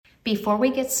Before we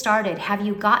get started, have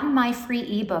you gotten my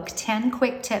free ebook, 10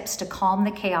 Quick Tips to Calm the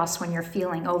Chaos When You're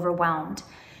Feeling Overwhelmed?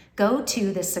 Go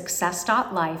to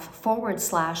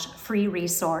thesuccess.life/free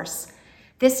resource.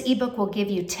 This ebook will give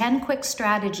you 10 quick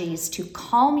strategies to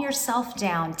calm yourself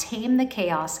down, tame the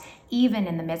chaos, even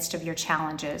in the midst of your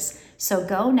challenges. So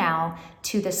go now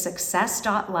to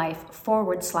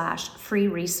thesuccess.life/free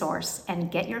resource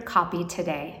and get your copy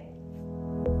today.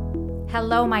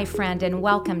 Hello, my friend, and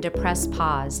welcome to Press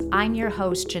Pause. I'm your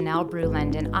host, Janelle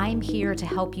Bruland, and I'm here to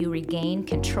help you regain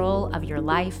control of your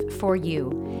life for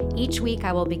you. Each week,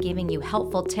 I will be giving you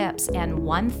helpful tips and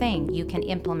one thing you can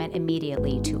implement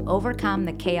immediately to overcome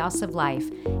the chaos of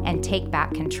life and take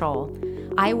back control.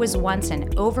 I was once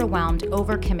an overwhelmed,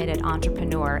 overcommitted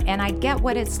entrepreneur, and I get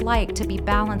what it's like to be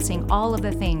balancing all of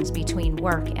the things between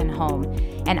work and home.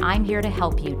 And I'm here to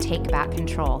help you take back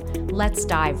control. Let's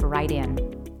dive right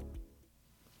in.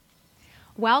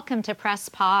 Welcome to Press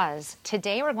Pause.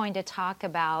 Today we're going to talk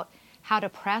about how to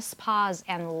press pause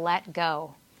and let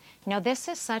go. You know, this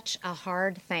is such a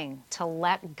hard thing to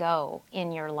let go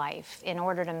in your life in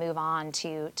order to move on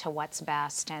to what's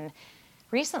best. And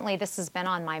recently this has been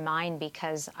on my mind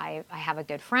because I have a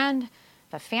good friend,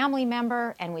 a family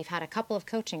member, and we've had a couple of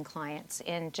coaching clients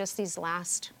in just these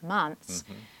last months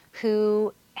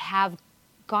who have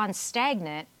gone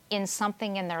stagnant in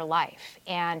something in their life,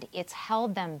 and it's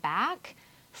held them back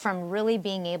from really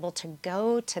being able to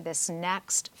go to this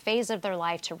next phase of their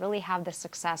life, to really have the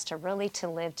success, to live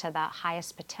to that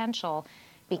highest potential,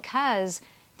 because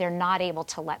they're not able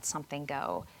to let something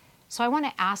go. So I want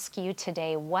to ask you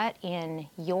today, what in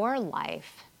your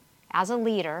life as a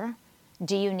leader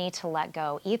do you need to let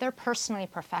go, either personally or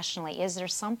professionally? Is there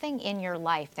something in your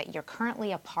life that you're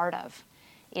currently a part of?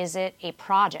 Is it a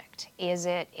project? Is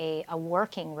it a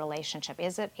working relationship?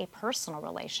 Is it a personal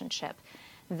relationship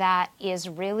that is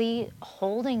really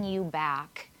holding you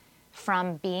back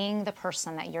from being the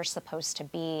person that you're supposed to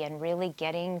be and really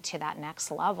getting to that next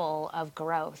level of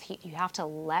growth? You have to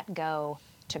let go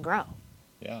to grow.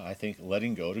 Yeah, I think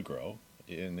letting go to grow,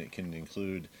 and it can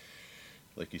include,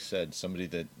 like you said, somebody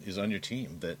that is on your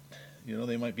team that, you know,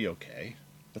 they might be okay,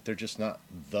 but they're just not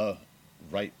the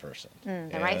right person.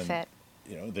 Right fit.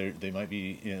 You know, they might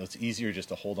be, you know, it's easier just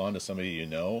to hold on to somebody you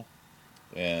know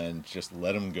and just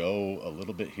let them go a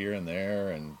little bit here and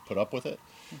there and put up with it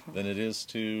than it is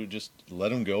to just let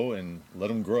them go and let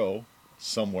them grow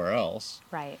somewhere else.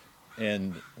 Right.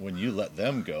 And when you let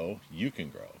them go, you can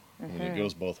grow. I mean, it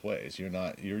goes both ways.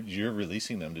 You're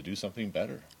releasing them to do something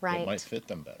better that might fit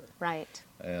them better. Right.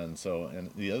 And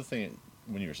the other thing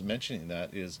when you're mentioning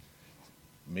that is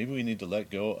maybe we need to let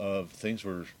go of things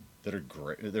that are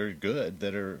great, that are good,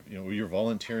 that are, you know, you're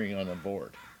volunteering on a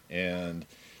board,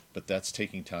 but that's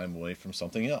taking time away from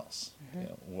something else. You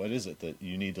know, what is it that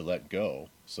you need to let go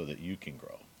so that you can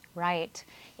grow? Right.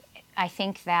 I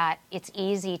think that it's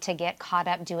easy to get caught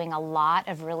up doing a lot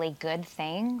of really good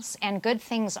things, and good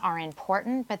things are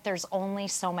important, but there's only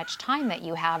so much time that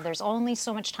you have. There's only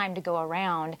so much time to go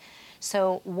around.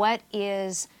 So what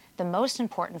is the most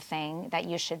important thing that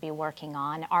you should be working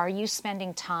on? Are you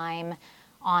spending time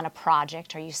on a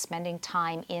project? Are you spending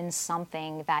time in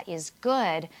something that is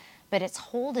good, but it's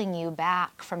holding you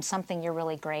back from something you're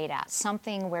really great at,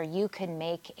 something where you can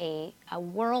make a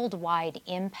worldwide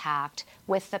impact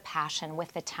with the passion,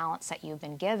 with the talents that you've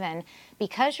been given,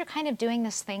 because you're kind of doing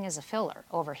this thing as a filler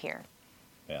over here?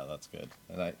 Yeah, that's good.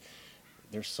 And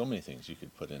there's so many things you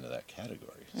could put into that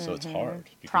category. So it's hard.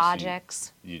 Because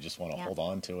projects. You just want to hold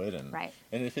on to it. And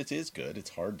if it is good, it's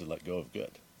hard to let go of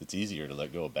good. It's easier to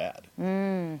let go of bad.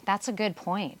 That's a good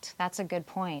point. That's a good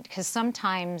point. Because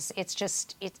sometimes it's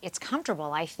just, it's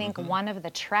comfortable. I think one of the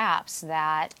traps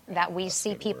that we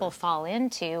see people fall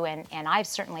into, and I've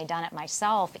certainly done it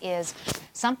myself, is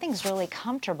something's really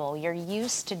comfortable. You're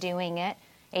used to doing it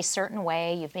a certain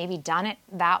way. You've maybe done it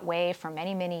that way for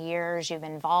many, many years. You've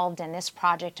been involved in this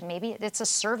project. Maybe it's a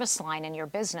service line in your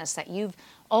business that you've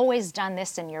always done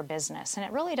this in your business. And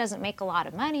it really doesn't make a lot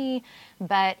of money,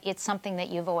 but it's something that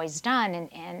you've always done.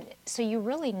 And so you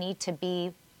really need to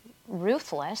be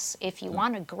ruthless. If you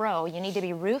want to grow, you need to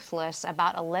be ruthless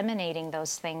about eliminating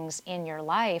those things in your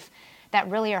life that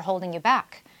really are holding you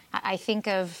back. I think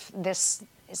of this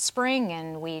spring,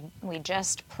 and we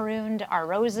just pruned our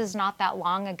roses not that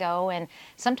long ago, and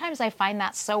sometimes I find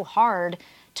that so hard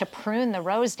to prune the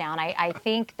rose down. I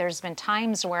think there's been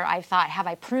times where I've thought, have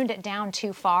I pruned it down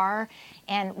too far?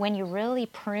 And when you really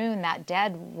prune that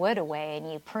dead wood away and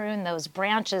you prune those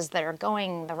branches that are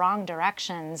going the wrong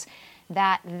directions,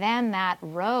 then that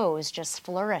rose just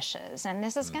flourishes. And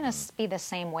this is going to be the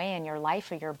same way in your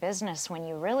life or your business when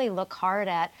you really look hard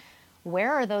at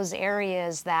where are those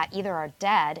areas that either are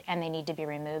dead and they need to be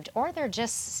removed, or they're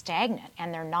just stagnant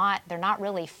and they're not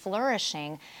really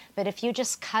flourishing. But if you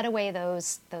just cut away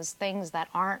those things that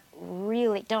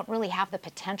don't really have the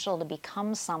potential to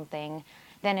become something,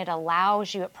 then it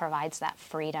provides that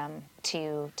freedom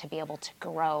to be able to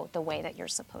grow the way that you're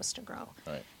supposed to grow.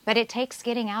 Right. But it takes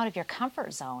getting out of your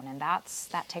comfort zone, and that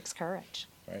takes courage.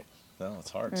 Right. No, it's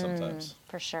hard sometimes.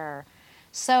 For sure.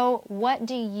 So what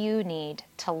do you need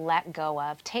to let go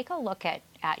of? Take a look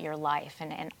at your life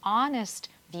and an honest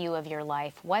view of your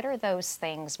life. What are those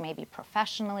things, maybe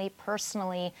professionally,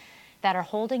 personally, that are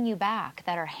holding you back,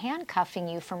 that are handcuffing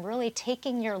you from really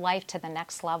taking your life to the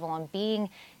next level and being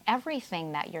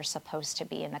everything that you're supposed to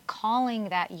be and the calling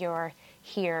that you're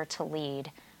here to lead?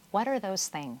 What are those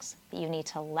things that you need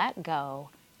to let go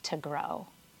to grow?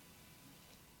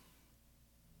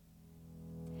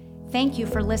 Thank you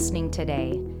for listening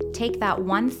today. Take that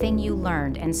one thing you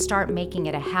learned and start making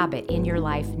it a habit in your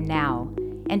life now.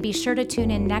 And be sure to tune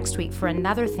in next week for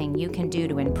another thing you can do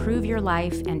to improve your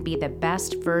life and be the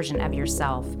best version of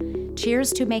yourself.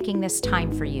 Cheers to making this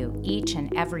time for you each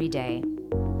and every day.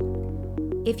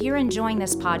 If you're enjoying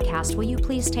this podcast, will you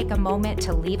please take a moment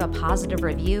to leave a positive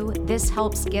review? This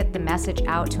helps get the message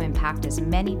out to impact as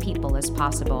many people as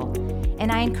possible.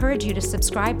 And I encourage you to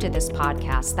subscribe to this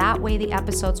podcast. That way the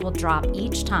episodes will drop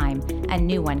each time a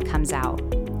new one comes out.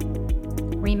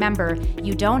 Remember,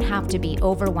 you don't have to be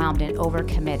overwhelmed and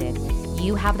overcommitted.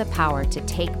 You have the power to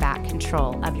take back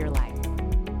control of your life.